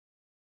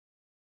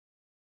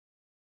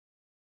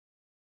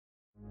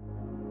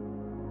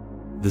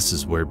This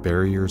is where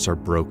barriers are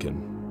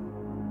broken.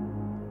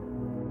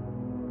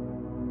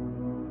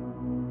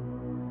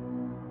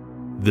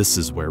 This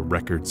is where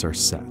records are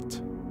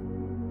set.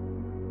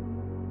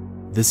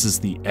 This is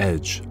the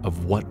edge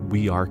of what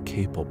we are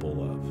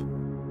capable of.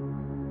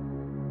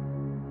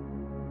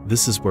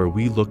 This is where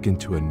we look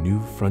into a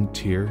new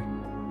frontier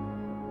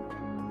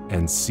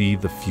and see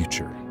the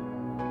future.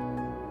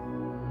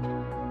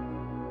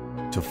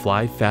 To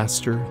fly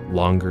faster,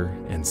 longer,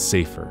 and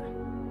safer.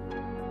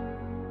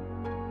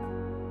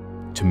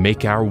 To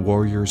make our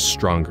warriors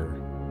stronger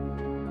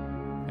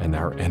and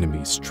our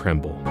enemies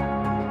tremble.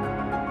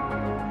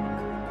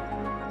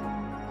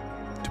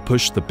 To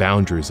push the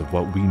boundaries of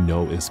what we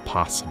know is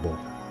possible.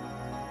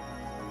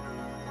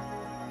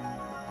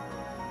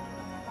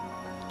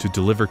 To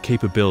deliver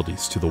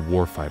capabilities to the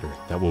warfighter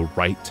that will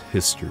write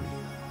history.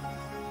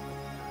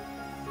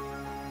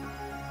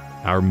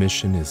 Our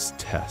mission is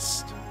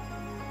test.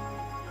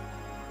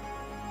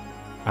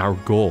 Our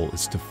goal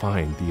is to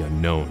find the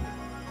unknown.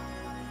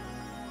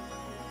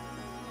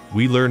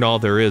 We learn all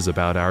there is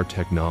about our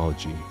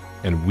technology,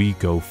 and we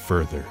go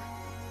further.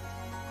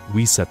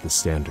 We set the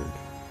standard.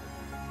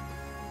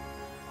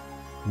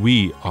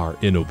 We are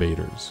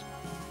innovators.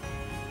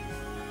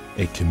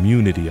 A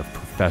community of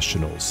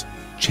professionals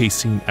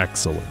chasing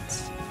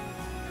excellence.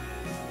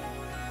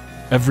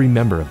 Every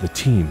member of the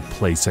team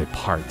plays a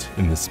part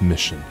in this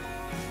mission.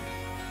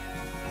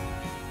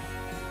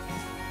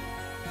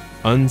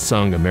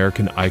 Unsung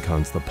American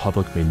icons the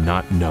public may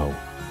not know,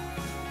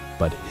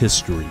 but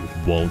history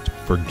won't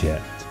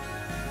forget.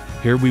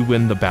 Here we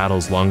win the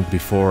battles long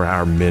before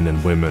our men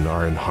and women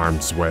are in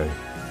harm's way.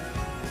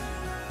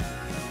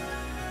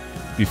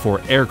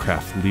 Before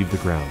aircraft leave the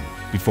ground,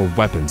 before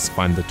weapons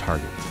find the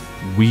target,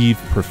 we've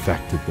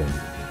perfected them.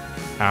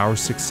 Our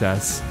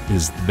success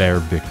is their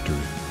victory.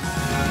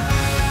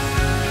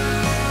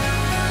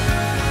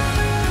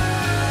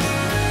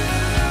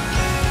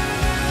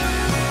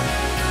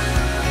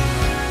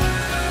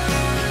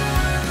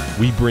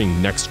 We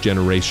bring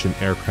next-generation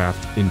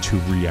aircraft into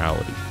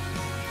reality.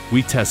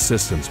 We test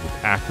systems with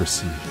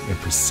accuracy and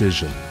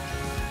precision.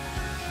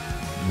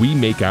 We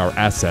make our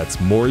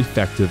assets more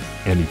effective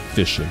and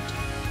efficient.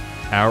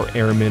 Our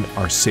airmen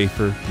are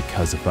safer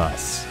because of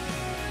us.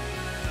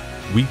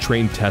 We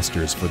train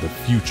testers for the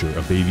future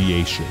of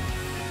aviation.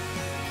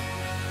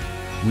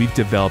 We've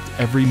developed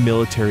every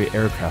military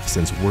aircraft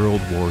since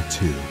World War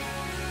II.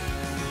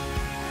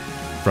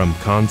 From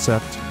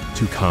concept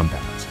to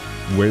combat.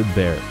 We're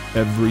there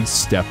every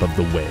step of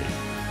the way.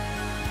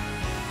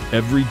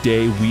 Every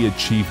day we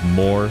achieve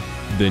more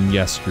than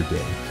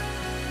yesterday.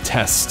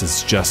 Test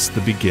is just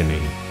the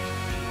beginning.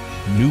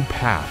 New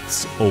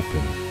paths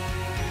open.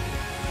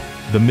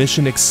 The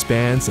mission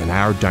expands and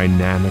our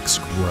dynamics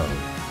grow.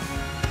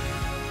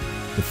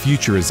 The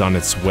future is on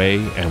its way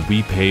and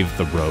we pave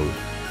the road.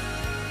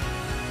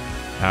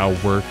 Our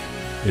work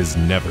is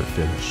never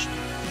finished.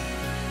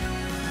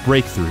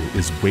 Breakthrough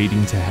is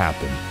waiting to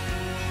happen.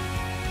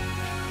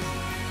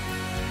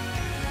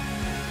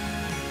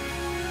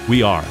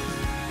 We are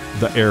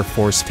the Air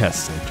Force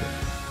Test Center.